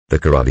The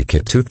Karate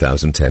Kid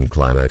 2010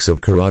 climax of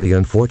karate.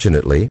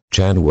 Unfortunately,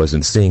 Chan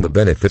wasn't seeing the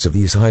benefits of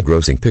these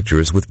high-grossing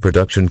pictures, with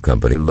production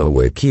company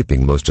Loeway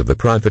keeping most of the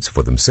profits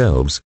for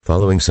themselves.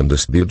 Following some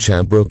dispute,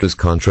 Chan broke his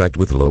contract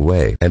with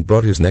Loeway and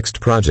brought his next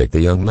project, The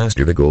Young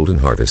Master, The Golden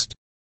Harvest.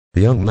 The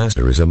Young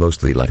Master is a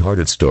mostly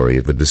light-hearted story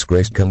of a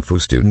disgraced kung fu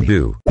student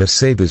who has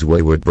saved his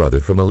wayward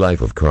brother from a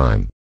life of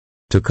crime.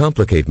 To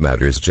complicate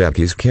matters,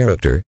 Jackie's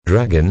character,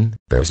 Dragon,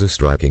 bears a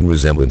striking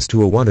resemblance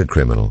to a wanted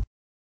criminal.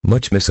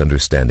 Much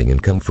misunderstanding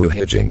and kung fu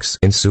hijinks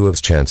ensue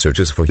as Chan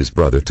searches for his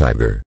brother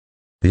Tiger.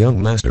 The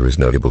Young Master is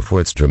notable for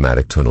its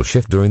dramatic tonal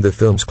shift during the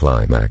film's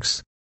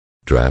climax.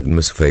 Dragon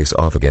must face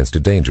off against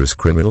a dangerous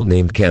criminal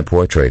named Cam,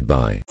 portrayed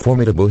by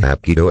formidable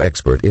Hapkido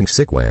expert In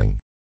Sik Wang.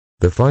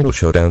 The final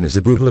showdown is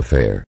a brutal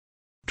affair.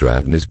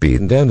 Dragon is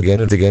beaten down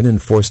again and again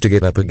and forced to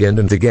get up again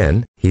and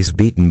again. He's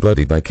beaten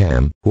bloody by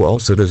Cam, who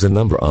also does a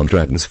number on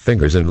Dragon's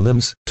fingers and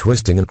limbs,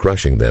 twisting and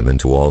crushing them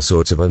into all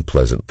sorts of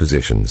unpleasant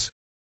positions.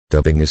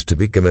 Dubbing is to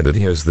be commended.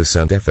 Here's the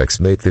sound effects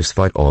make this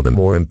fight all the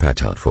more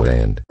impactful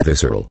and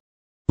visceral.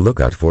 Look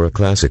out for a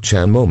classic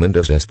Chan moment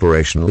as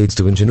desperation leads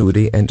to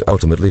ingenuity and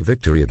ultimately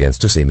victory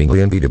against a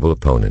seemingly unbeatable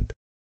opponent.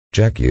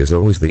 Jackie is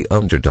always the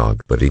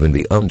underdog, but even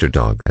the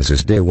underdog has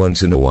his day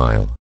once in a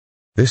while.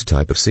 This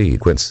type of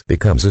sequence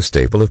becomes a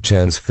staple of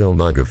Chan's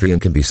filmography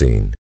and can be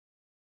seen